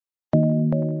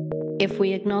If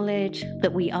we acknowledge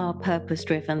that we are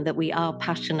purpose-driven, that we are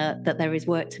passionate, that there is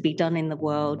work to be done in the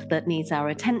world that needs our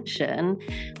attention,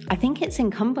 I think it's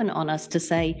incumbent on us to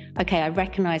say, okay, I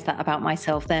recognize that about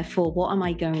myself, therefore, what am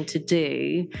I going to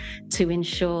do to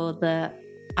ensure that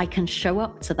I can show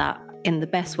up to that in the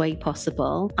best way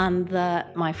possible, and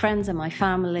that my friends and my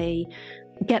family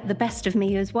get the best of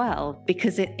me as well?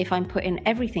 Because if I'm putting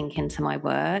everything into my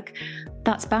work,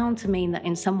 that's bound to mean that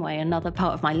in some way another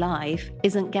part of my life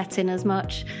isn't getting as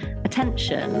much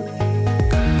attention.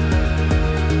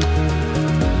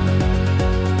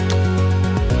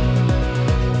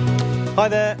 Hi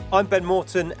there, I'm Ben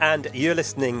Morton and you're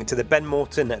listening to the Ben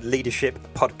Morton Leadership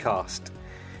Podcast.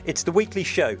 It's the weekly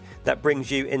show that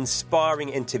brings you inspiring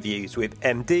interviews with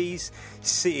MDs,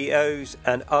 CEOs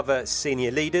and other senior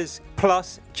leaders,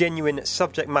 plus genuine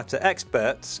subject matter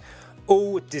experts,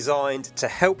 all designed to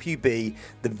help you be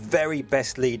the very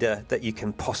best leader that you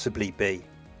can possibly be.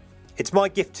 It's my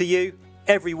gift to you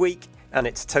every week and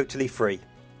it's totally free.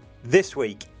 This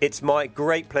week, it's my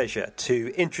great pleasure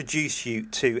to introduce you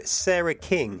to Sarah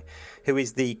King, who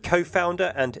is the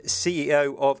co-founder and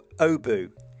CEO of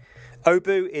Obu.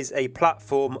 Obu is a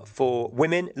platform for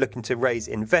women looking to raise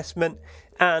investment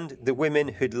and the women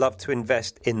who'd love to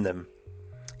invest in them.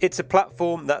 It's a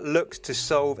platform that looks to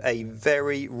solve a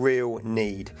very real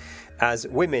need, as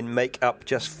women make up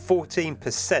just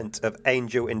 14% of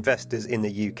angel investors in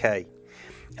the UK.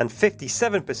 And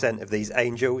 57% of these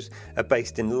angels are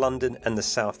based in London and the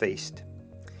South East.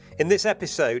 In this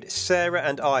episode, Sarah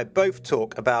and I both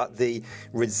talk about the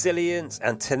resilience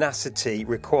and tenacity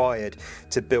required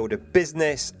to build a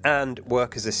business and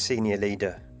work as a senior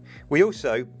leader. We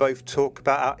also both talk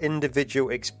about our individual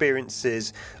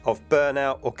experiences of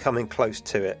burnout or coming close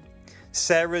to it.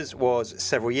 Sarah's was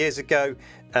several years ago,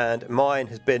 and mine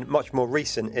has been much more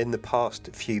recent in the past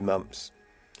few months.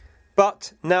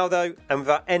 But now though, and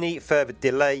without any further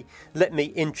delay, let me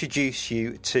introduce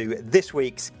you to this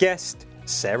week's guest,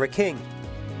 Sarah King.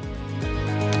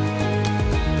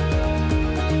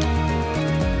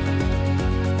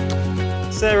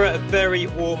 Sarah, a very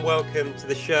warm welcome to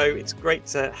the show. It's great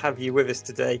to have you with us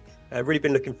today. I've really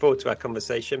been looking forward to our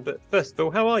conversation. But first of all,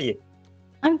 how are you?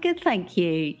 I'm good, thank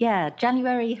you. Yeah,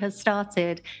 January has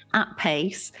started at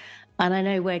pace, and I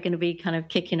know we're going to be kind of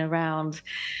kicking around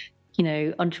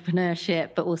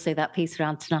entrepreneurship, but also that piece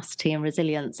around tenacity and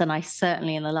resilience. And I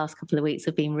certainly in the last couple of weeks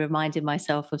have been reminding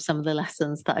myself of some of the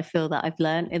lessons that I feel that I've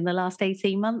learned in the last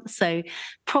 18 months. So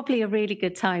probably a really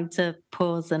good time to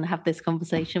pause and have this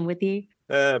conversation with you.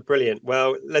 Brilliant.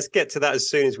 Well, let's get to that as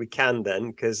soon as we can then,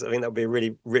 because I think that'll be a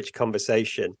really rich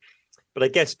conversation. But I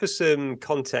guess for some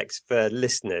context for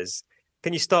listeners,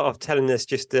 can you start off telling us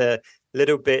just a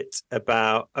little bit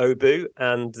about Obu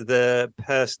and the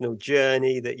personal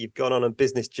journey that you've gone on, a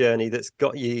business journey that's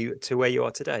got you to where you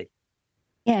are today?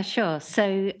 Yeah, sure.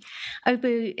 So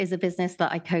Obu is a business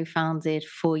that I co-founded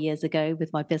 4 years ago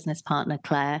with my business partner,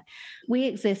 Claire. We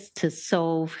exist to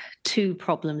solve two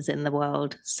problems in the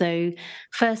world. So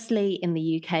firstly, in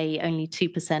the UK, only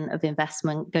 2% of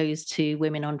investment goes to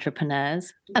women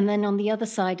entrepreneurs. And then on the other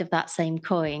side of that same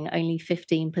coin, only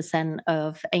 15%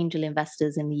 of angel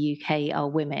investors in the UK are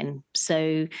women.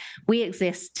 So we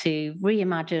exist to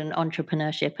reimagine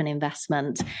entrepreneurship and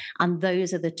investment. And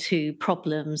those are the two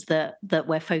problems that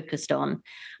we're focused on.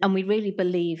 And we really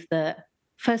believe that,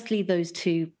 firstly, those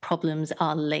two problems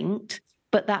are linked,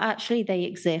 but that actually they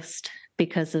exist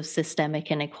because of systemic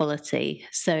inequality.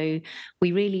 So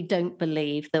we really don't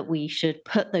believe that we should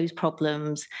put those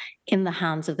problems in the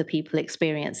hands of the people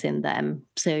experiencing them.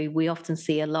 So we often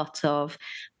see a lot of,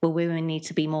 well, women need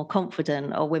to be more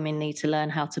confident, or women need to learn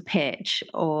how to pitch,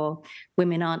 or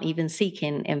women aren't even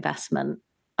seeking investment.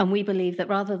 And we believe that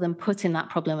rather than putting that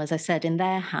problem, as I said, in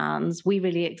their hands, we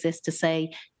really exist to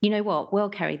say, you know what, we'll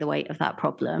carry the weight of that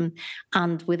problem.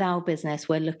 And with our business,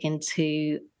 we're looking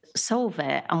to solve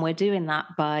it. And we're doing that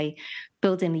by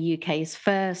building the UK's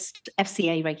first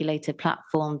FCA-regulated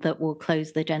platform that will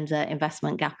close the gender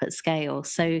investment gap at scale.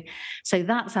 So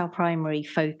that's our primary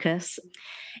focus.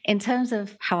 In terms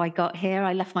of how I got here,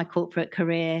 I left my corporate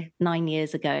career 9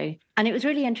 years ago. And it was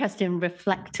really interesting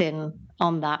reflecting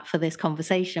on that for this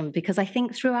conversation, because I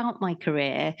think throughout my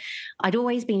career, I'd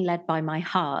always been led by my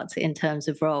heart in terms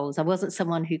of roles. I wasn't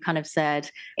someone who kind of said,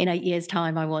 in 8 years'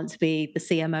 time, I want to be the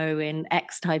CMO in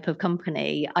X type of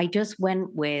company. I just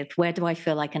went with, where do I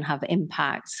feel I can have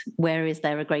impact? Where is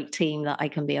there a great team that I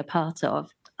can be a part of?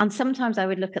 And sometimes I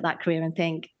would look at that career and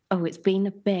think, oh, it's been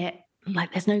a bit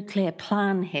like there's no clear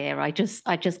plan here. I just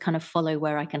kind of follow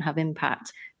where I can have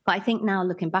impact. But I think now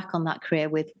looking back on that career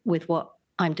with what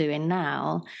I'm doing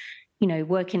now,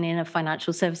 working in a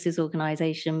financial services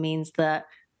organization means that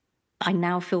I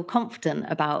now feel confident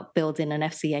about building an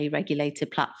FCA regulated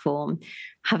platform.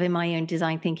 Having my own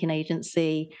design thinking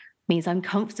agency means I'm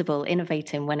comfortable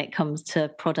innovating when it comes to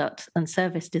product and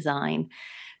service design.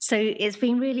 So it's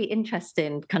been really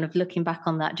interesting kind of looking back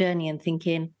on that journey and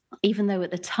thinking, even though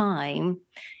at the time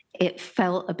it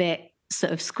felt a bit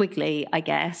sort of squiggly, I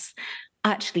guess,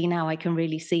 actually now I can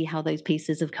really see how those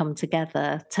pieces have come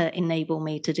together to enable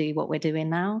me to do what we're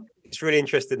doing now. It's really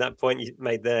interesting, that point you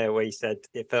made there where you said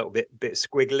it felt a bit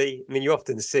squiggly. I mean, you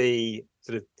often see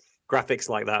sort of graphics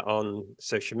like that on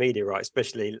social media, right?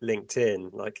 Especially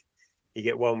LinkedIn. Like you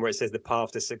get one where it says the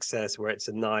path to success, where it's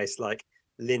a nice like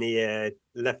linear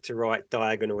left to right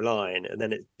diagonal line, and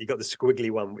then you got the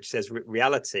squiggly one which says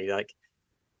reality. Like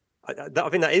I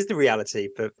think that is the reality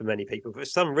for many people. For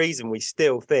some reason, we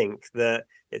still think that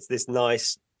it's this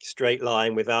nice straight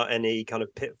line without any kind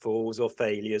of pitfalls or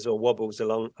failures or wobbles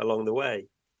along the way.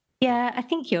 Yeah, I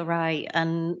think you're right.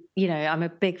 And, I'm a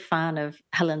big fan of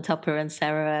Helen Tupper and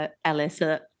Sarah Ellis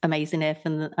at Amazing If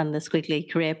and the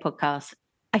Squiggly Career podcast.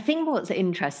 I think what's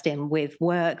interesting with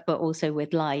work, but also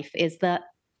with life, is that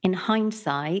in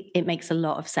hindsight, it makes a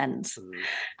lot of sense.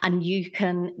 And you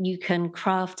can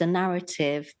craft a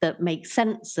narrative that makes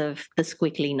sense of the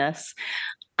squiggliness.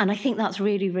 And I think that's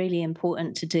really, really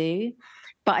important to do.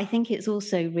 But I think it's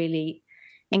also really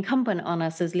incumbent on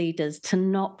us as leaders to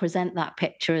not present that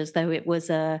picture as though it was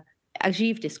as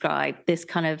you've described, this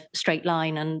kind of straight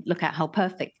line and look at how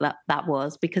perfect that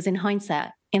was. Because in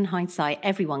hindsight,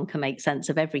 everyone can make sense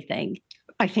of everything.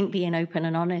 I think being open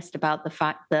and honest about the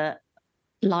fact that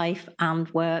life and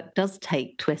work does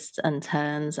take twists and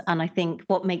turns. And I think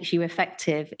what makes you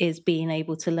effective is being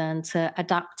able to learn to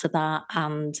adapt to that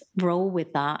and roll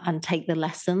with that and take the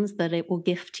lessons that it will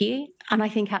gift you. And I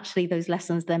think actually those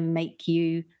lessons then make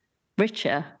you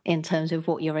richer in terms of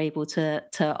what you're able to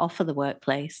offer the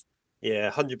workplace. Yeah,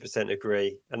 100%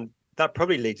 agree. And that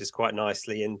probably leads us quite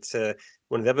nicely into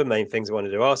one of the other main things I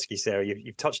wanted to ask you, Sarah.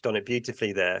 You've touched on it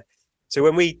beautifully there. So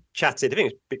when we chatted, I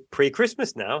think it was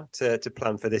pre-Christmas now to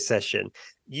plan for this session,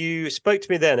 you spoke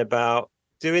to me then about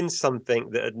doing something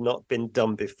that had not been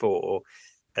done before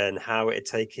and how it had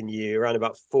taken you around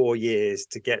about 4 years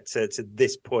to get to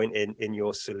this point in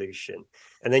your solution.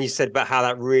 And then you said about how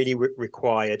that really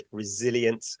required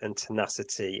resilience and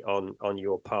tenacity on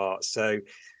your part. So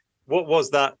what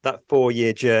was that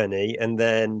 4-year journey? And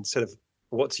then sort of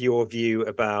what's your view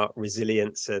about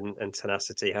resilience and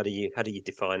tenacity? How do you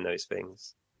define those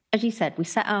things? As you said, we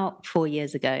set out 4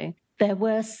 years ago. There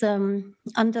were some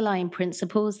underlying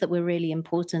principles that were really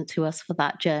important to us for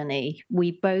that journey.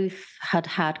 We both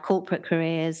had corporate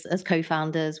careers as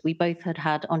co-founders. We both had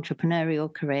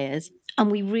entrepreneurial careers. And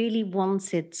we really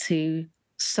wanted to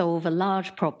solve a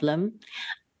large problem.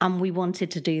 And we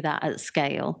wanted to do that at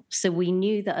scale. So we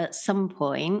knew that at some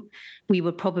point, we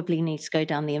would probably need to go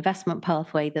down the investment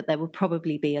pathway, that there would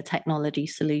probably be a technology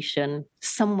solution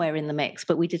somewhere in the mix,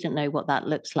 but we didn't know what that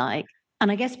looked like.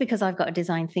 And I guess because I've got a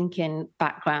design thinking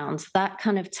background, that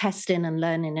kind of testing and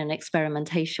learning and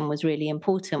experimentation was really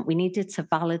important. We needed to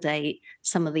validate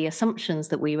some of the assumptions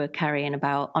that we were carrying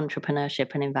about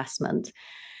entrepreneurship and investment.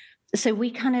 So we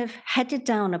kind of headed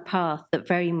down a path that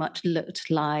very much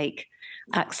looked like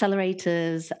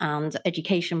accelerators and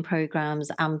education programs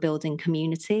and building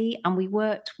community. And we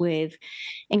worked with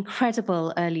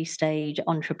incredible early stage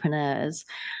entrepreneurs.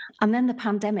 And then the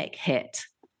pandemic hit,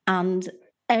 and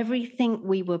everything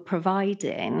we were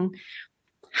providing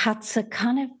had to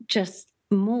kind of just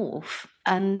morph.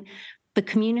 And the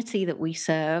community that we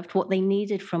served, what they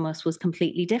needed from us was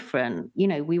completely different.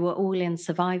 We were all in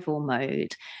survival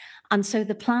mode. And so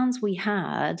the plans we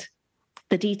had,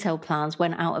 the detailed plans,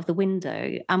 went out of the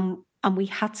window, and we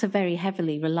had to very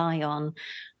heavily rely on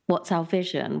what's our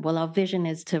vision. Well, our vision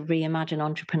is to reimagine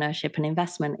entrepreneurship and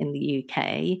investment in the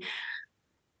UK.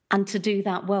 And to do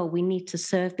that well, we need to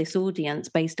serve this audience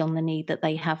based on the need that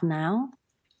they have now.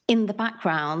 In the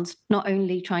background, not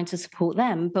only trying to support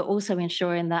them, but also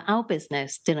ensuring that our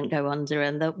business didn't go under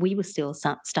and that we were still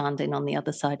standing on the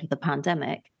other side of the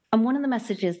pandemic. And one of the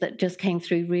messages that just came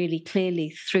through really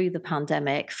clearly through the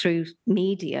pandemic, through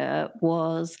media,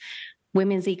 was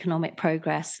women's economic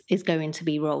progress is going to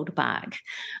be rolled back.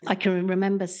 I can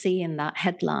remember seeing that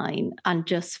headline and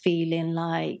just feeling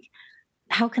like,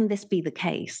 how can this be the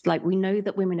case? Like, we know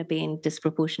that women are being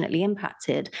disproportionately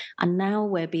impacted, and now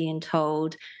we're being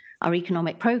told our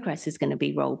economic progress is going to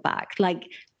be rolled back. Like,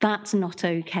 that's not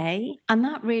okay. And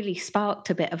that really sparked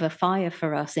a bit of a fire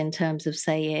for us in terms of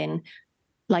saying,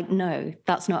 like, no,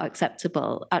 that's not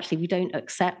acceptable. Actually, we don't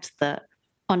accept that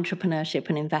entrepreneurship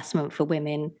and investment for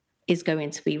women is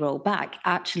going to be rolled back.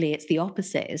 Actually, it's the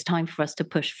opposite. It's time for us to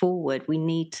push forward. We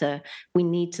need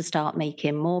to start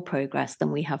making more progress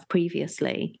than we have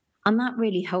previously. And that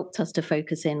really helped us to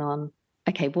focus in on,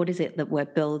 okay, what is it that we're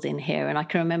building here? And I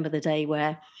can remember the day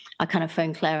where I kind of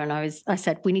phoned Claire and I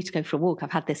said, we need to go for a walk.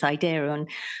 I've had this idea. And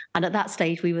at that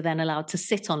stage, we were then allowed to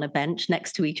sit on a bench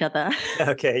next to each other.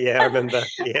 Okay, yeah, I remember.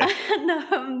 Yeah.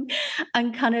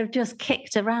 and kind of just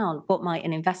kicked around what might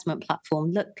an investment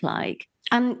platform look like.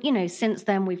 And, since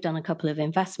then, we've done a couple of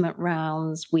investment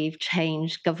rounds. We've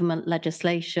changed government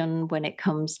legislation when it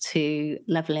comes to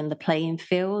leveling the playing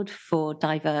field for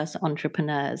diverse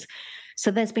entrepreneurs. So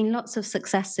there's been lots of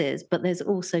successes, but there's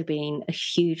also been a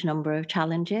huge number of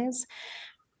challenges.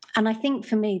 And I think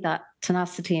for me, that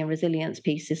tenacity and resilience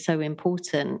piece is so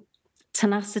important.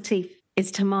 Tenacity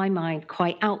is, to my mind,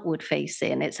 quite outward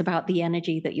facing. It's about the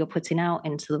energy that you're putting out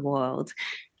into the world.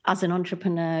 As an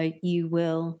entrepreneur, you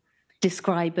will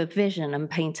describe a vision and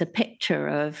paint a picture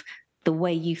of the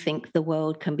way you think the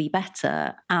world can be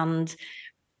better. And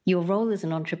your role as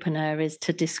an entrepreneur is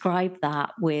to describe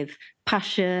that with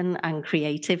passion and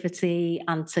creativity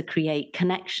and to create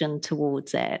connection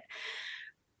towards it.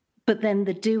 But then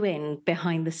the doing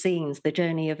behind the scenes, the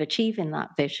journey of achieving that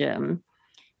vision,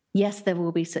 yes, there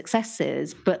will be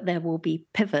successes, but there will be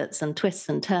pivots and twists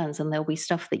and turns, and there'll be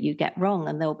stuff that you get wrong,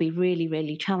 and there'll be really,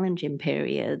 really challenging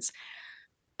periods.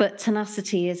 But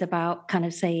tenacity is about kind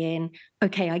of saying,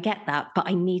 okay, I get that, but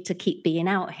I need to keep being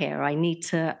out here. I need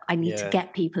to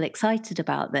get people excited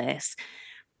about this.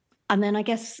 And then I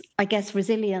guess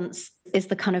resilience is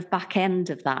the kind of back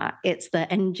end of that. It's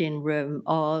the engine room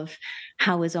of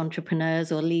how, as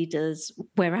entrepreneurs or leaders,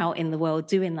 we're out in the world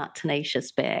doing that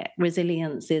tenacious bit.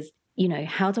 Resilience is,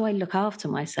 how do I look after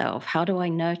myself? How do I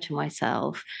nurture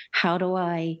myself? How do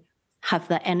I have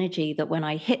the energy that when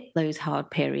I hit those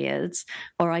hard periods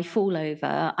or I fall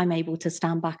over, I'm able to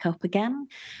stand back up again?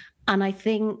 And I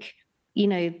think,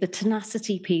 the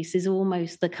tenacity piece is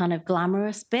almost the kind of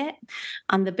glamorous bit.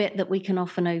 And the bit that we can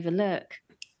often overlook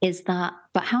is that,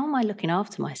 but how am I looking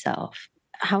after myself?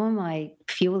 How am I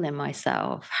fueling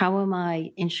myself? How am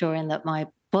I ensuring that my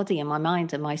body and my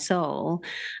mind and my soul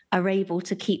are able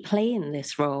to keep playing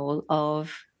this role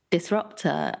of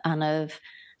disruptor and of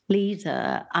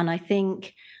leader? And I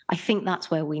think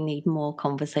that's where we need more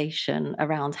conversation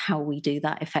around how we do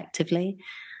that effectively.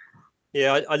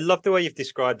 Yeah, I love the way you've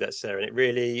described that, Sarah, and it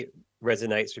really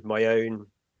resonates with my own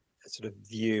sort of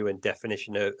view and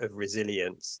definition of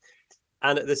resilience.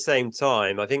 And at the same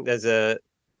time, I think there's a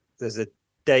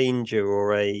danger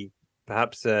or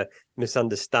perhaps a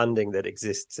misunderstanding that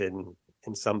exists in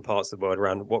some parts of the world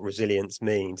around what resilience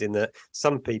means, in that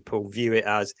some people view it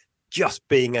as just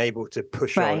being able to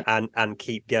push on and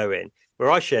keep going. Where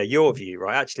I share your view,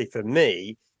 right? Actually, for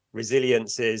me,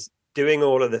 resilience is doing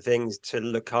all of the things to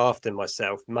look after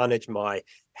myself, manage my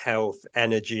health,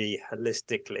 energy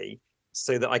holistically,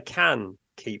 so that I can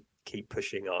keep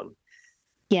pushing on.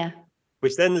 Yeah.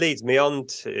 Which then leads me on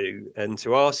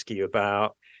to ask you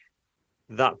about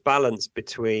that balance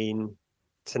between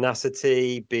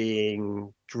tenacity,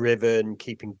 being driven,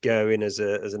 keeping going as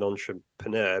an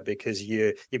entrepreneur, because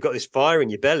you've got this fire in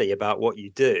your belly about what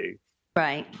you do.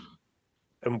 Right.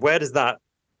 And where does that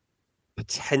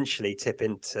potentially tip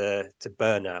into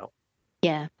burnout?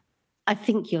 Yeah, I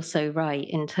think you're so right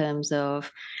in terms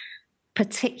of,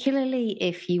 particularly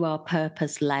if you are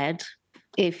purpose-led,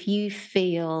 if you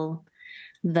feel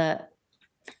that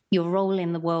your role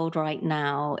in the world right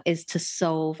now is to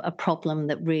solve a problem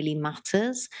that really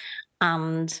matters,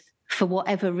 and for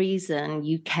whatever reason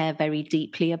you care very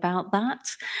deeply about that,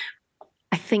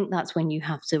 I think that's when you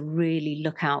have to really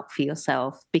look out for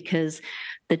yourself, because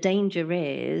the danger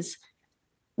is,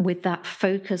 with that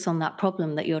focus on that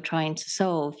problem that you're trying to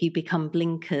solve, you become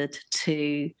blinkered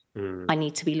to, I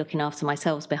need to be looking after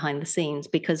myself behind the scenes,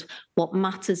 because what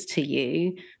matters to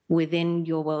you within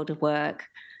your world of work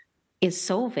is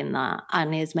solving that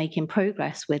and is making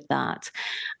progress with that.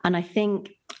 And I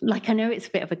think, I know it's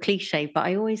a bit of a cliche, but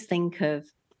I always think of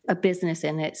a business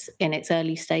in its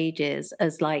early stages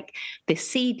as like this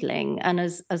seedling, and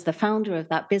as the founder of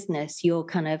that business, you're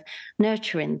kind of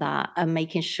nurturing that and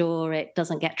making sure it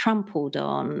doesn't get trampled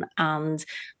on and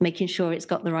making sure it's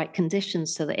got the right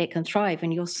conditions so that it can thrive.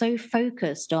 And you're so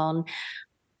focused on,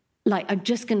 I'm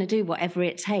just going to do whatever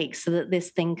it takes so that this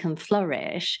thing can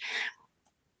flourish.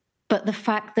 But the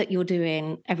fact that you're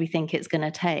doing everything it's going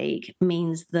to take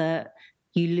means that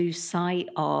you lose sight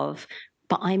of,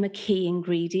 but I'm a key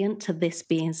ingredient to this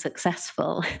being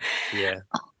successful. Yeah.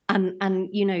 And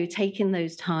taking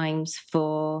those times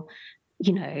for,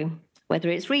 whether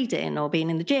it's reading or being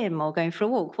in the gym or going for a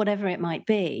walk, whatever it might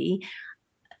be,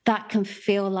 that can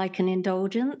feel like an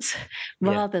indulgence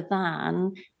rather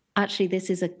than actually this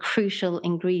is a crucial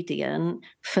ingredient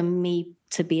for me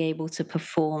to be able to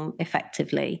perform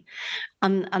effectively.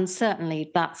 And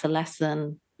certainly that's a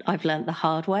lesson I've learned the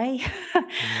hard way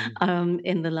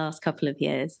in the last couple of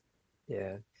years.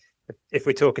 Yeah. If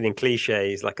we're talking in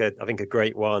cliches, like I think a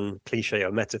great one cliche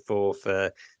or metaphor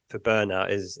for burnout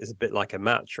is a bit like a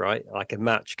match, right? Like a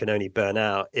match can only burn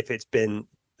out if it's been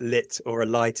lit or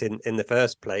alight in the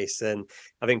first place. And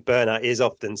I think burnout is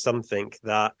often something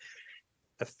that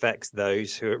affects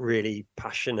those who are really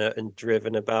passionate and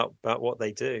driven about what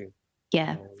they do.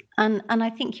 Yeah. And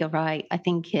I think you're right. I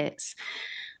think it's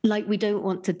like we don't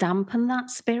want to dampen that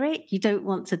spirit. You don't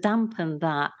want to dampen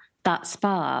that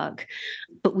spark,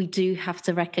 but we do have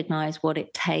to recognize what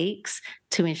it takes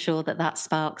to ensure that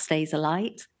spark stays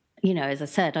alight. You know, as I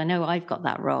said, I know I've got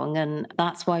that wrong, and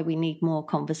that's why we need more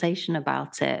conversation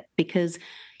about it, because,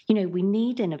 you know, we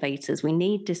need innovators, we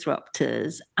need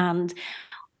disruptors, and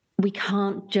we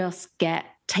can't just get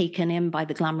taken in by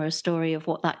the glamorous story of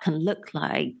what that can look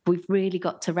like. We've really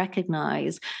got to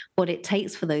recognize what it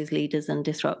takes for those leaders and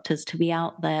disruptors to be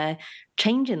out there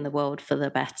changing the world for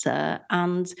the better.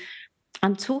 And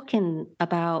I'm talking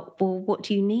about, well, what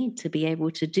do you need to be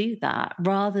able to do that,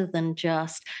 rather than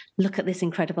just look at this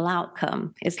incredible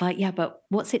outcome? It's like, yeah, but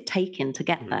what's it taking to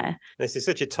get there? This is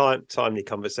such a timely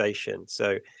conversation.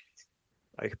 So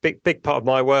a big part of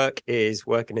my work is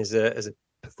working as a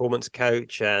performance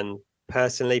coach, and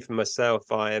personally for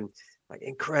myself, I am like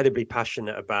incredibly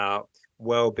passionate about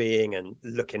well-being and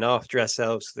looking after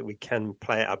ourselves so that we can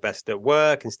play at our best at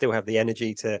work and still have the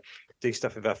energy to do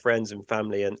stuff with our friends and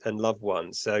family and loved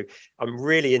ones. So I'm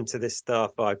really into this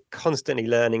stuff. I'm constantly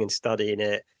learning and studying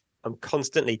it. I'm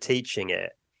constantly teaching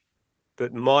it.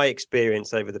 But my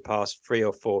experience over the past 3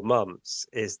 or 4 months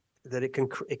is that it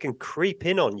can creep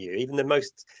in on you. Even the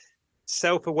most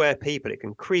self-aware people, it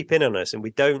can creep in on us, and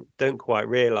we don't quite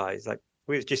realize. Like,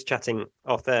 we were just chatting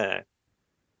off air,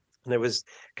 and there was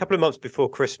a couple of months before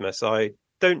Christmas. I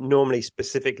don't normally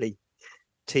specifically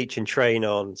teach and train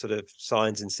on sort of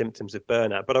signs and symptoms of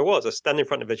burnout, but I was standing in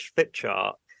front of a flip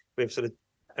chart with sort of,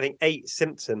 I think, 8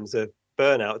 symptoms of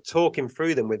burnout, talking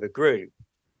through them with a group.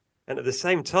 And at the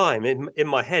same time, in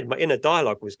my head, my inner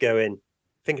dialogue was going,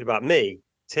 thinking about me,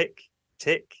 tick,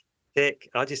 tick, tick.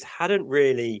 I just hadn't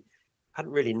really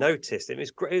noticed. It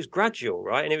was gradual,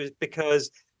 right? And it was because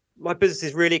my business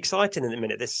is really exciting in the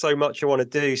minute. There's so much I want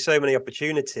to do, so many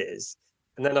opportunities.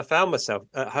 And then I found myself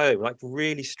at home, like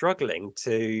really struggling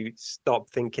to stop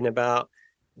thinking about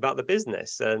the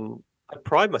business. And I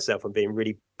pride myself on being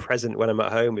really present when I'm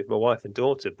at home with my wife and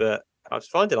daughter, but I was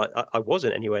finding like I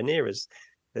wasn't anywhere near as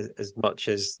much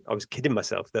as I was kidding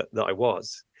myself that I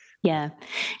was. Yeah.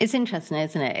 It's interesting,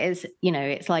 isn't it? It's, you know,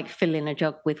 it's like filling a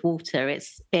jug with water.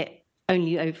 It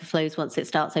only overflows once it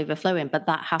starts overflowing, but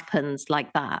that happens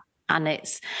like that. And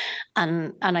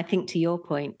and I think, to your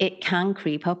point, it can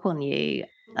creep up on you.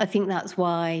 I think that's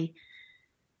why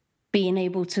being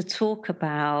able to talk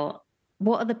about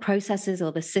what are the processes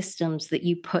or the systems that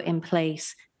you put in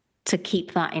place to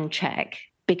keep that in check.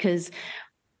 Because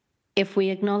if we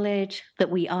acknowledge that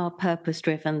we are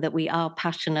purpose-driven, that we are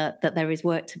passionate, that there is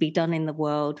work to be done in the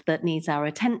world that needs our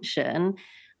attention,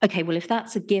 okay, well, if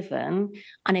that's a given,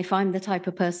 and if I'm the type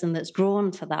of person that's drawn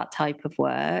to that type of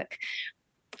work,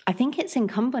 I think it's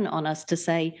incumbent on us to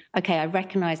say, okay, I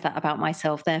recognize that about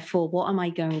myself. Therefore, what am I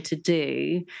going to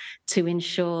do to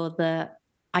ensure that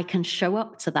I can show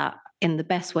up to that in the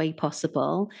best way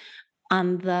possible?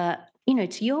 And that, you know,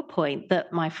 to your point,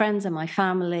 that my friends and my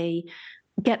family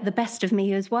get the best of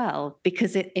me as well.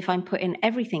 Because if I'm putting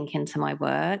everything into my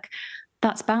work,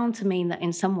 that's bound to mean that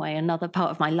in some way another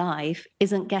part of my life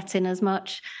isn't getting as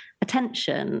much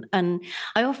attention. And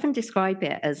I often describe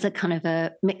it as a kind of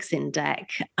a mixing deck.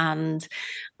 And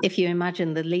if you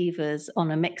imagine the levers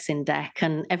on a mixing deck,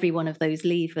 and every one of those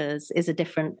levers is a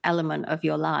different element of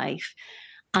your life,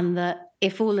 and that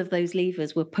if all of those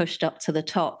levers were pushed up to the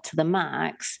top, to the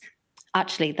max,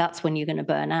 actually that's when you're going to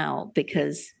burn out.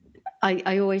 Because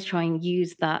I always try and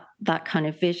use that kind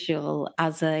of visual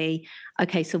as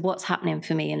okay, so what's happening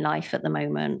for me in life at the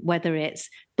moment, whether it's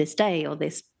this day or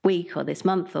this week or this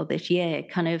month or this year,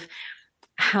 kind of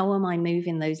how am I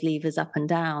moving those levers up and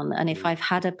down? And if I've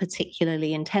had a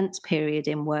particularly intense period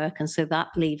in work, and so that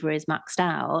lever is maxed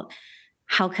out,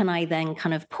 how can I then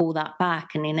kind of pull that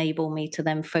back and enable me to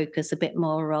then focus a bit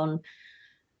more on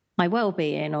my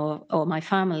well-being or my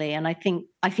family? And I think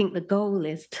the goal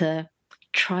is to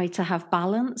try to have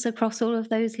balance across all of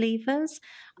those levers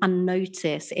and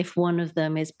notice if one of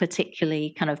them is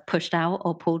particularly kind of pushed out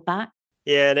or pulled back.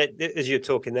 Yeah, and as you're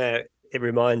talking there, it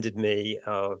reminded me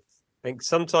of, I think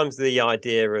sometimes the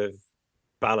idea of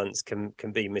balance can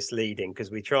be misleading,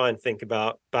 because we try and think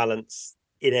about balance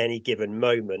in any given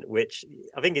moment, which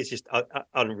I think is just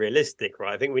unrealistic,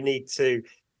 right? I think we need to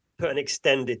put an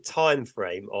extended time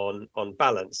frame on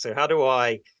balance. So how do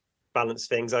I balance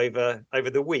things over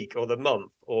the week or the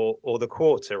month or the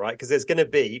quarter, right? Because there's going to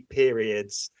be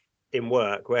periods in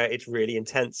work where it's really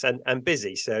intense and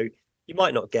busy. So you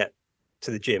might not get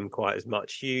to the gym quite as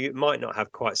much. You might not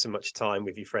have quite so much time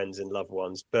with your friends and loved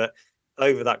ones, but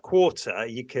over that quarter,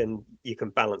 you can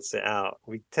balance it out.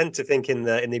 We tend to think in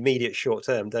the immediate short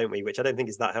term, don't we? Which I don't think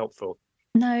is that helpful.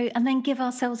 No, and then give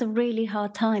ourselves a really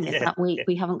hard time if that week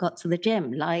we haven't got to the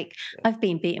gym. Like I've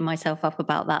been beating myself up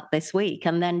about that this week,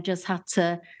 and then just had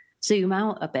to zoom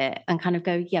out a bit and kind of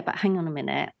go, yeah, but hang on a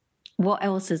minute. What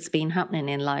else has been happening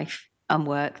in life and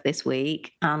work this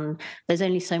week? And there's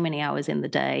only so many hours in the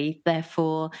day.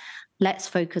 Therefore, let's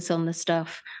focus on the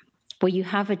stuff where you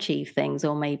have achieved things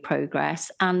or made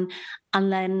progress. And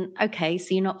then, okay,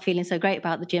 so you're not feeling so great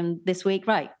about the gym this week,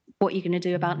 right? What are you going to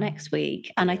do about next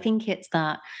week? And I think it's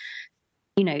that,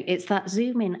 it's that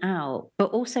zooming out,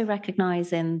 but also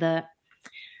recognizing that,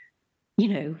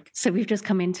 so we've just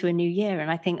come into a new year. And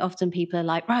I think often people are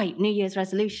like, right, New Year's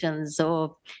resolutions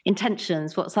or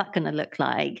intentions, what's that going to look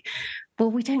like? Well,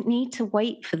 we don't need to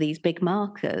wait for these big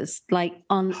markers. Like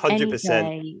on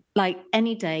 100%.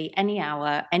 Any day, any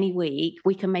hour, any week,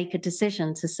 we can make a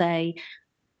decision to say,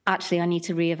 actually, I need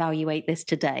to reevaluate this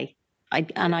today.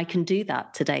 And I can do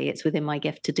that today. It's within my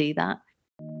gift to do that.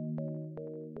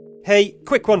 Hey,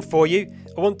 quick one for you.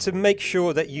 I want to make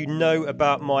sure that you know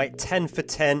about my 10 for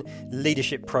 10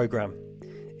 leadership program.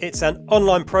 It's an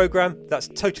online program that's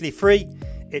totally free.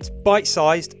 It's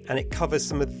bite-sized and it covers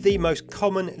some of the most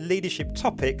common leadership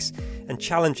topics and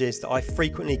challenges that I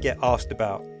frequently get asked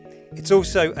about. It's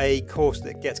also a course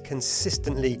that gets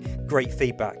consistently great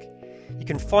feedback. You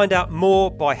can find out more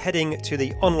by heading to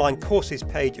the online courses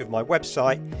page of my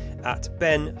website at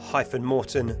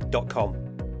ben-morton.com.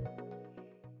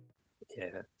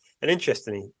 Yeah. And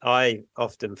interestingly, I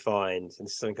often find, and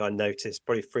something I noticed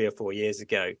probably 3 or 4 years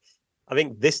ago, I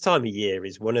think this time of year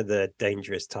is one of the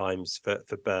dangerous times for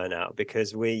burnout,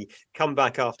 because we come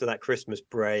back after that Christmas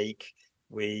break.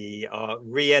 We are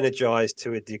re-energized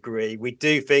to a degree. We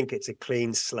do think it's a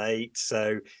clean slate.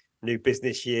 So new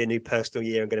business year, new personal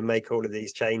year, I'm going to make all of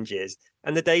these changes.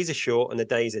 And the days are short and the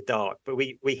days are dark. But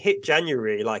we hit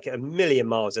January like at a million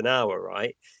miles an hour,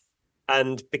 right?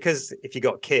 And because if you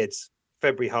got kids,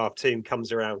 February half term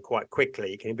comes around quite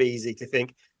quickly. It can be easy to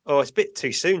think, oh, it's a bit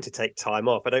too soon to take time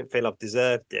off. I don't feel I've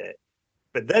deserved it.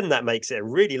 But then that makes it a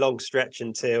really long stretch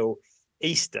until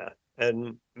Easter.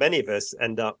 And many of us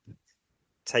end up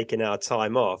taking our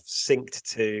time off synced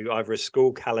to either a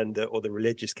school calendar or the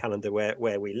religious calendar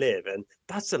where we live. And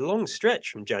that's a long stretch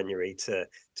from January to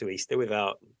Easter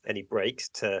without any breaks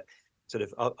to sort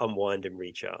of unwind and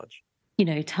recharge.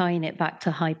 Tying it back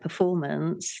to high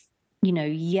performance,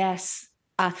 yes,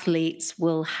 athletes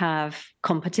will have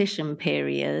competition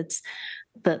periods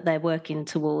that they're working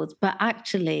towards, but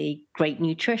actually great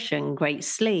nutrition, great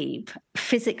sleep,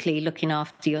 physically looking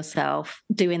after yourself,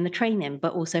 doing the training,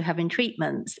 but also having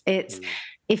treatments. It's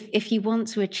if you want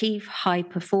to achieve high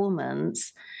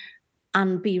performance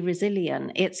and be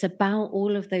resilient, it's about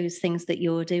all of those things that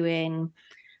you're doing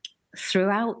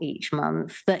throughout each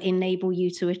month that enable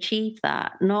you to achieve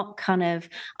that. Not kind of,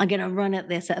 I'm going to run at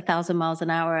this at 1,000 miles an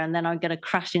hour and then I'm going to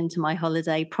crash into my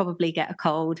holiday, probably get a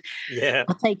cold. Yeah.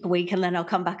 I'll take a week and then I'll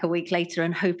come back a week later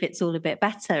and hope it's all a bit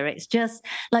better. It's just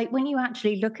like when you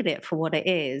actually look at it for what it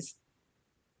is,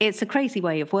 it's a crazy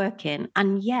way of working.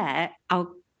 And yet our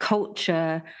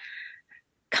culture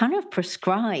kind of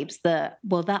prescribes that,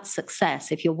 well, that's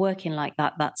success. If you're working like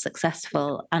that, that's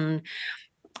successful. And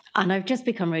I've just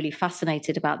become really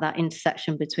fascinated about that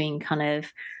intersection between kind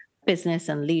of business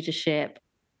and leadership,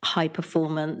 high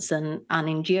performance and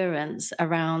endurance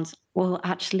around, well,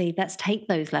 actually, let's take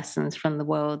those lessons from the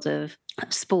world of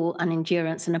sport and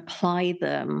endurance and apply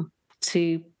them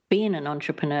to being an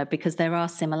entrepreneur, because there are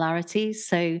similarities.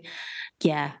 So,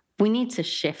 yeah, we need to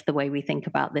shift the way we think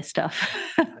about this stuff.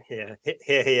 Yeah,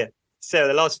 here. So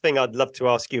the last thing I'd love to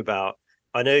ask you about,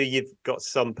 I know you've got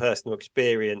some personal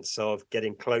experience of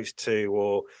getting close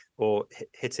to or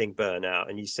hitting burnout,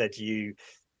 and you said you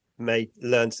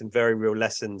learned some very real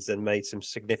lessons and made some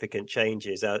significant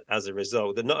changes as a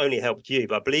result that not only helped you,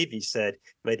 but I believe you said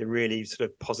made a really sort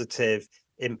of positive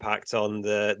impact on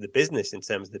the business in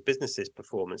terms of the business's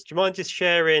performance. Do you mind just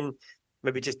sharing,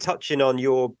 maybe just touching on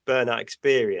your burnout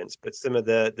experience, but some of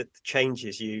the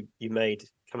changes you made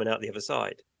coming out the other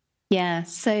side? Yeah.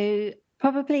 So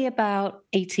Probably about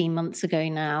 18 months ago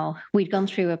now, we'd gone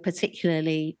through a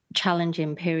particularly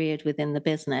challenging period within the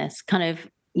business, kind of,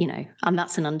 and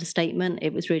that's an understatement.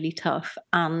 It was really tough.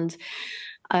 And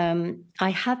I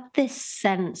had this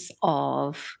sense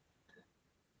of,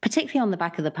 particularly on the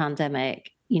back of the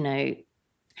pandemic,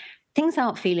 things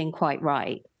aren't feeling quite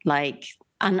right.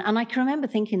 And I can remember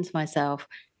thinking to myself,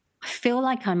 I feel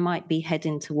like I might be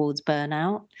heading towards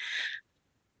burnout,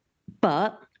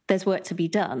 but there's work to be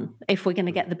done. If we're going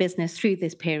to get the business through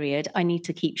this period, I need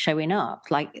to keep showing up.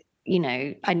 I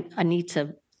need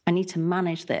to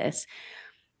manage this.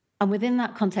 And within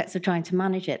that context of trying to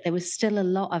manage it, there was still a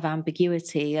lot of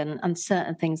ambiguity and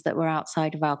certain things that were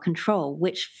outside of our control,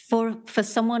 which for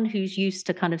someone who's used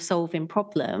to kind of solving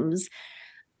problems,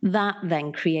 that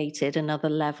then created another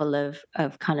level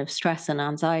of kind of stress and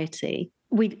anxiety.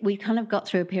 We kind of got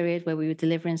through a period where we were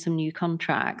delivering some new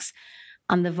contracts,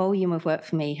 and the volume of work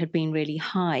for me had been really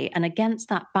high. And against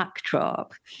that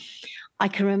backdrop, I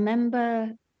can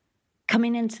remember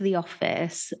coming into the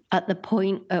office at the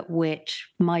point at which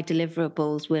my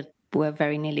deliverables were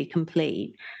very nearly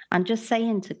complete, and just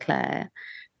saying to Claire,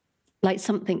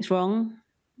 something's wrong,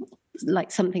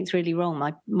 something's really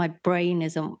wrong. My brain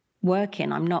isn't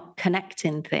working. I'm not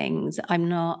connecting things. I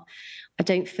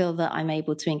don't feel that I'm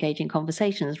able to engage in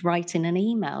conversations. Writing an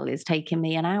email is taking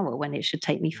me an hour when it should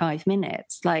take me 5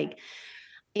 minutes.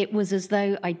 It was as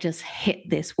though I just hit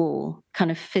this wall,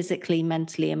 kind of physically,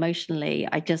 mentally, emotionally.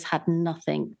 I just had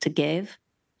nothing to give.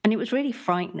 And it was really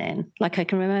frightening. I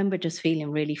can remember just feeling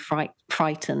really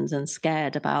frightened and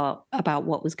scared about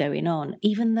what was going on,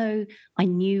 even though I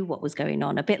knew what was going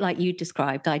on. A bit like you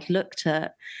described,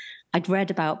 I'd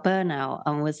read about burnout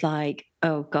and was like,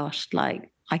 oh gosh,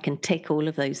 I can tick all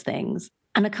of those things.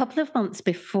 And a couple of months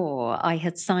before, I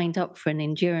had signed up for an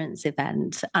endurance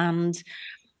event, and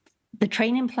the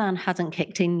training plan hadn't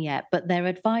kicked in yet, but their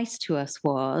advice to us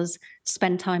was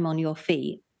spend time on your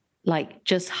feet,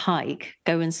 just hike,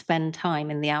 go and spend time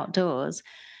in the outdoors.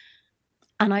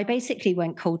 And I basically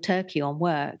went cold turkey on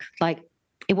work.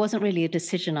 It wasn't really a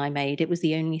decision I made. It was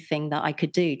the only thing that I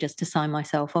could do, just to sign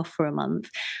myself off for a month.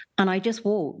 And I just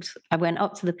walked. I went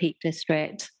up to the Peak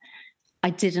District. I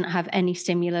didn't have any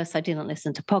stimulus. I didn't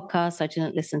listen to podcasts. I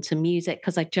didn't listen to music,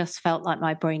 because I just felt like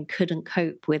my brain couldn't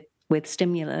cope with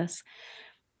stimulus.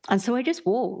 And so I just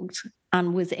walked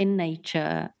and was in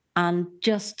nature and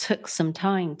just took some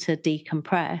time to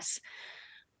decompress.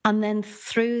 And then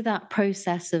through that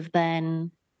process of then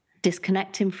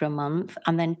disconnecting for a month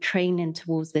and then training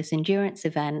towards this endurance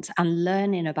event and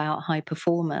learning about high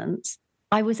performance,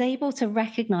 I was able to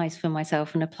recognize for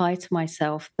myself and apply to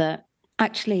myself that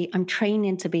actually I'm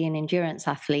training to be an endurance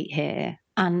athlete here.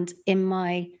 And in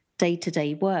my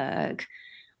day-to-day work,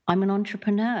 I'm an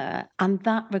entrepreneur, and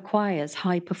that requires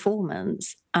high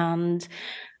performance. And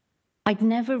I'd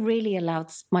never really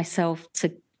allowed myself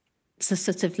to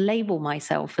sort of label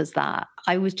myself as that.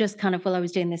 I was just kind of, I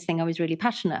was doing this thing I was really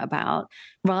passionate about,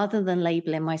 rather than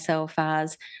labeling myself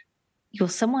as, you're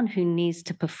someone who needs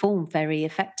to perform very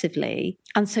effectively.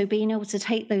 And so being able to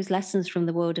take those lessons from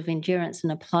the world of endurance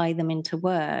and apply them into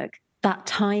work, that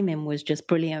timing was just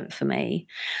brilliant for me.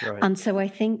 Right. And so I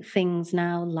think things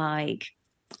now like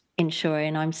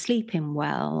ensuring I'm sleeping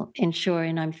well,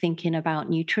 ensuring I'm thinking about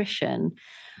nutrition,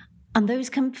 and those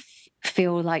can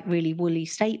feel like really woolly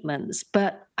statements,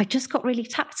 but I just got really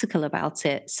tactical about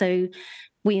it. So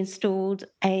we installed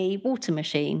a water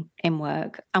machine in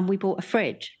work, and we bought a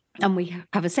fridge, and we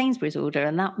have a Sainsbury's order,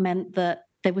 and that meant that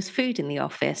there was food in the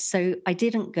office. So I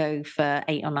didn't go for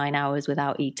 8 or 9 hours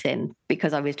without eating,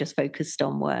 because I was just focused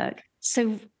on work.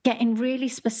 So getting really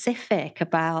specific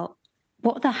about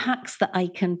what are the hacks that I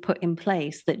can put in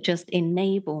place that just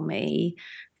enable me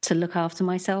to look after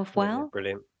myself well. Yeah,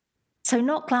 brilliant. So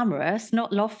not glamorous,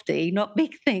 not lofty, not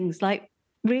big things, like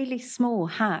really small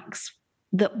hacks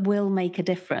that will make a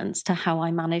difference to how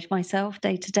I manage myself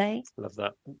day to day. Love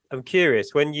that. I'm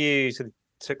curious, when you sort of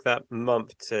took that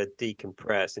month to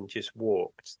decompress and just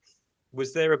walked,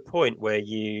 was there a point where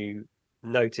you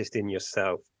noticed in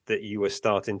yourself that you were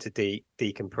starting to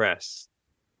decompress?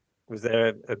 Was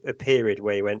there a period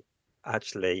where you went,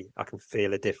 actually, I can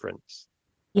feel a difference?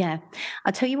 Yeah,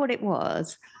 I'll tell you what it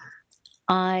was.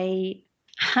 I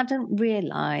hadn't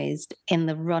realized in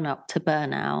the run up to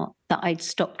burnout that I'd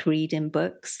stopped reading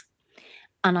books.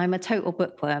 And I'm a total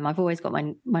bookworm. I've always got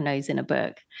my nose in a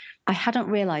book. I hadn't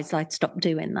realized I'd stopped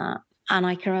doing that. And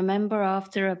I can remember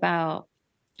after about,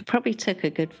 it probably took a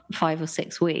good 5 or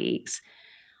 6 weeks,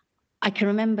 I can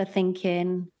remember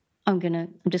thinking, I'm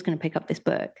just going to pick up this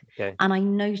book. Okay. And I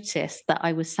noticed that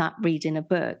I was sat reading a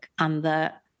book, and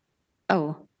that,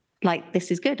 oh, like,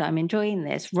 this is good, I'm enjoying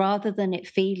this, rather than it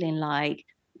feeling like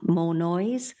more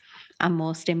noise and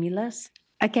more stimulus.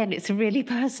 Again, it's a really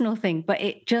personal thing, but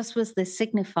it just was this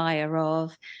signifier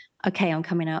of, okay, I'm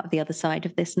coming out of the other side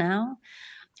of this now.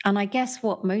 And I guess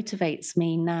what motivates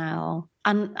me now,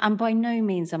 and by no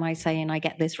means am I saying I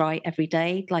get this right every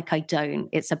day. Like, I don't.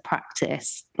 It's a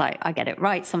practice. Like, I get it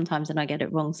right sometimes and I get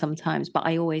it wrong sometimes, but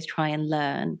I always try and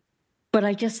learn. But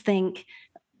I just think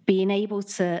being able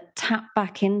to tap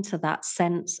back into that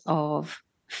sense of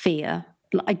fear.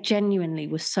 I genuinely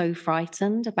was so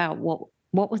frightened about what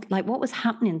was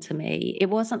happening to me. It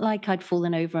wasn't like I'd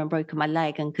fallen over and broken my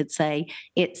leg and could say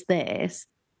it's this.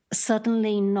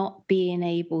 Suddenly not being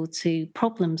able to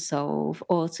problem solve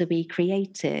or to be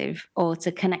creative or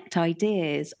to connect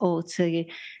ideas or to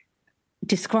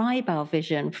describe our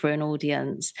vision for an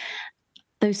audience,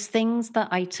 those things that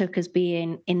I took as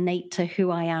being innate to who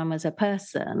I am as a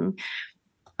person,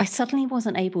 I suddenly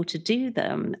wasn't able to do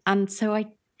them. And so I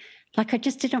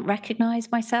just didn't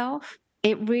recognize myself.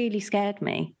 It really scared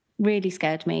me, really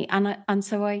scared me. And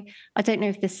so I don't know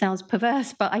if this sounds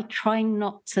perverse, but I try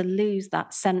not to lose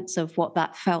that sense of what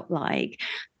that felt like,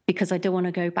 because I don't want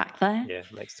to go back there. Yeah,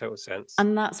 makes total sense.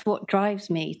 And that's what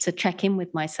drives me to check in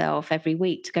with myself every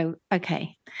week to go,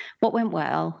 okay, what went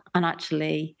well? And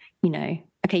actually,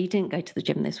 okay, you didn't go to the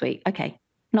gym this week. Okay,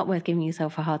 not worth giving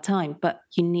yourself a hard time, but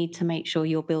you need to make sure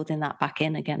you're building that back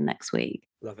in again next week.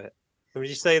 Love it. Would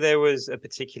you say there was a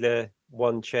particular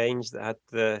one change that had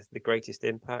the greatest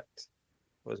impact,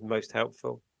 was most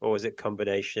helpful, or was it a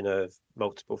combination of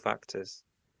multiple factors?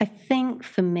 I think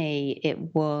for me, it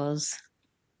was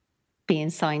being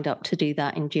signed up to do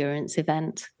that endurance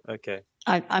event. Okay.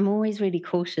 I'm always really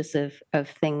cautious of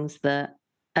things that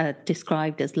are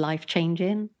described as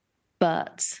life-changing,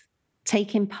 but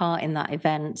taking part in that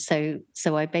event. So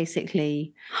I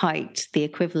basically hiked the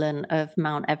equivalent of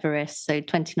Mount Everest, so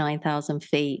 29,000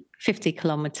 feet, 50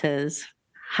 kilometers,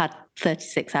 had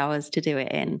 36 hours to do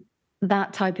it in.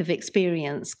 That type of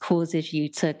experience causes you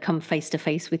to come face to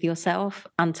face with yourself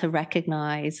and to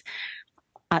recognize,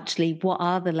 actually, what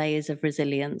are the layers of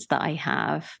resilience that I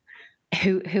have?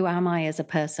 Who am I as a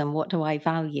person? What do I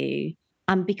value?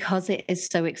 And because it is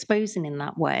so exposing in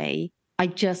that way, I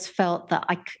just felt that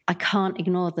I can't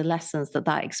ignore the lessons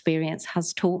that experience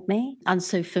has taught me. And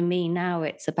so for me now,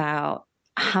 it's about,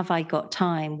 have I got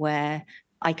time where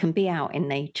I can be out in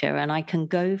nature and I can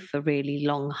go for really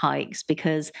long hikes,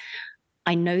 because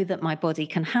I know that my body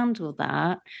can handle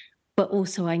that, but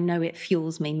also I know it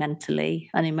fuels me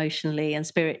mentally and emotionally and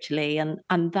spiritually.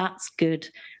 And that's good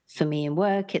for me in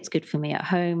work. It's good for me at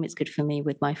home. It's good for me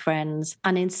with my friends.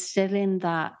 And instilling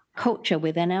that culture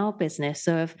within our business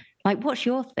of, like, what's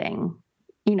your thing?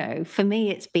 For me,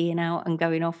 it's being out and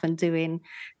going off and doing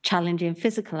challenging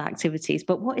physical activities.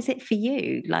 But what is it for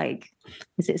you? Like,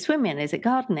 is it swimming? Is it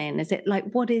gardening? Is it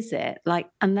what is it?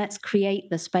 And let's create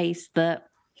the space that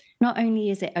not only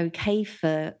is it okay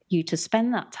for you to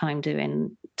spend that time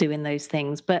doing those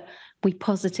things, but we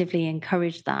positively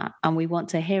encourage that, and we want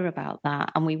to hear about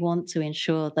that, and we want to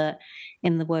ensure that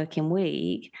in the working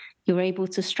week, you're able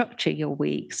to structure your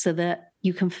week so that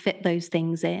you can fit those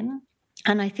things in.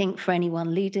 And I think for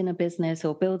anyone leading a business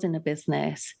or building a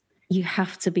business, you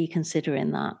have to be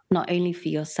considering that, not only for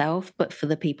yourself, but for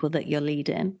the people that you're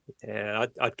leading. Yeah,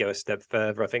 I'd go a step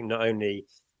further. I think not only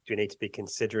do we need to be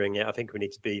considering it, I think we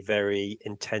need to be very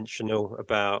intentional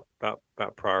about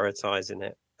prioritizing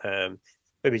it.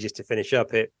 Maybe just to finish up,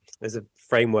 there's a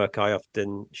framework I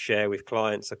often share with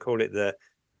clients. I call it the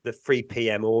 3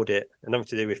 p.m. audit, and nothing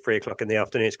to do with 3 o'clock in the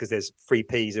afternoon. It's because there's 3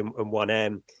 P's and 1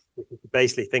 M.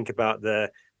 Basically think about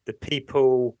the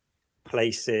people,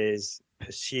 places,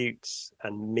 pursuits,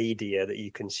 and media that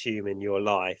you consume in your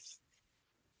life,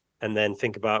 and then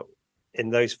think about, in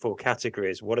those 4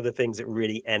 categories, what are the things that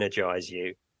really energize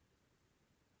you?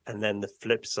 And then the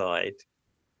flip side,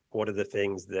 what are the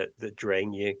things that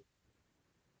drain you?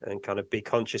 And kind of be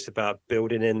conscious about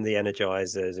building in the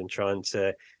energizers and trying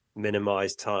to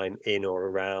minimize time in or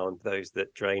around those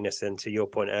that drain us. And to your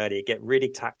point earlier, get really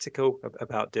tactical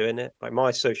about doing it. Like,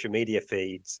 my social media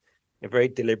feeds are very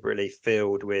deliberately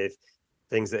filled with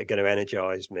things that are going to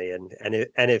energize me, and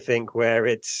anything where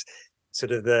it's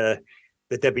sort of the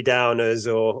Debbie Downers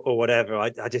or whatever,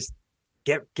 I just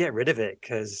get rid of it,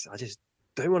 because I just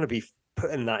don't want to be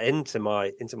putting that into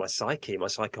my psyche, my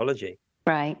psychology.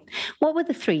 Right. What were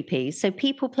the 3 P's? So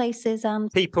people, places,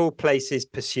 and people, places,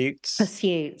 pursuits.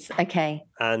 Pursuits. Okay.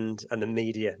 And the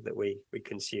media that we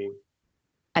consume.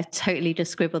 I've totally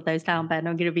just scribbled those down, Ben.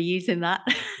 I'm going to be using that.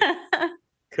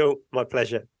 Cool. My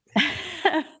pleasure.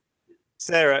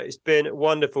 Sarah, it's been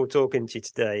wonderful talking to you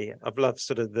today. I've loved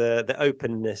sort of the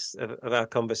openness of our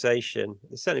conversation.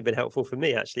 It's certainly been helpful for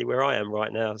me, actually, where I am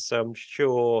right now. So I'm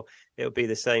sure it'll be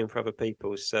the same for other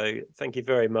people. So thank you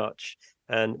very much,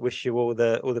 and wish you all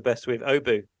the best with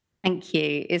Obu. Thank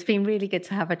you. It's been really good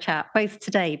to have a chat, both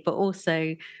today, but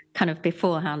also kind of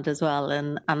beforehand as well.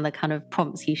 And the kind of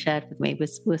prompts you shared with me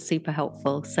were super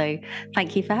helpful. So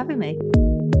thank you for having me.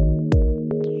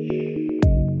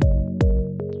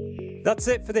 That's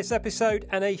it for this episode,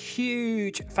 and a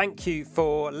huge thank you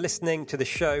for listening to the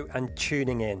show and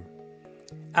tuning in.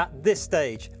 At this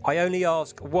stage, I only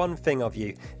ask one thing of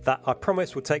you that I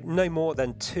promise will take no more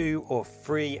than 2 or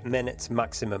 3 minutes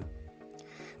maximum.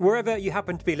 Wherever you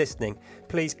happen to be listening,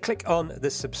 please click on the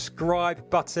subscribe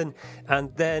button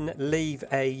and then leave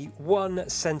a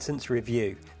 1-sentence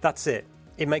review. That's it.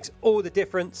 It makes all the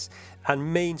difference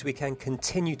and means we can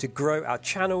continue to grow our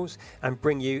channels and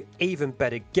bring you even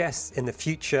better guests in the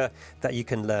future that you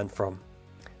can learn from.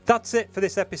 That's it for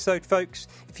this episode, folks.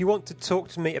 If you want to talk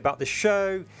to me about the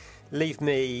show, leave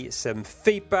me some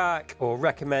feedback or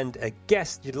recommend a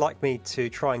guest you'd like me to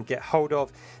try and get hold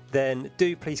of, then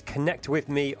do please connect with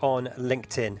me on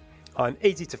LinkedIn. I'm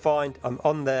easy to find. I'm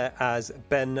on there as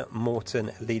Ben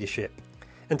Morton Leadership.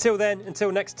 Until then,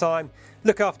 until next time,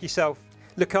 look after yourself.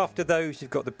 Look after those you've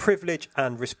got the privilege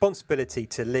and responsibility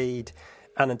to lead.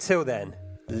 And until then,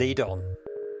 lead on.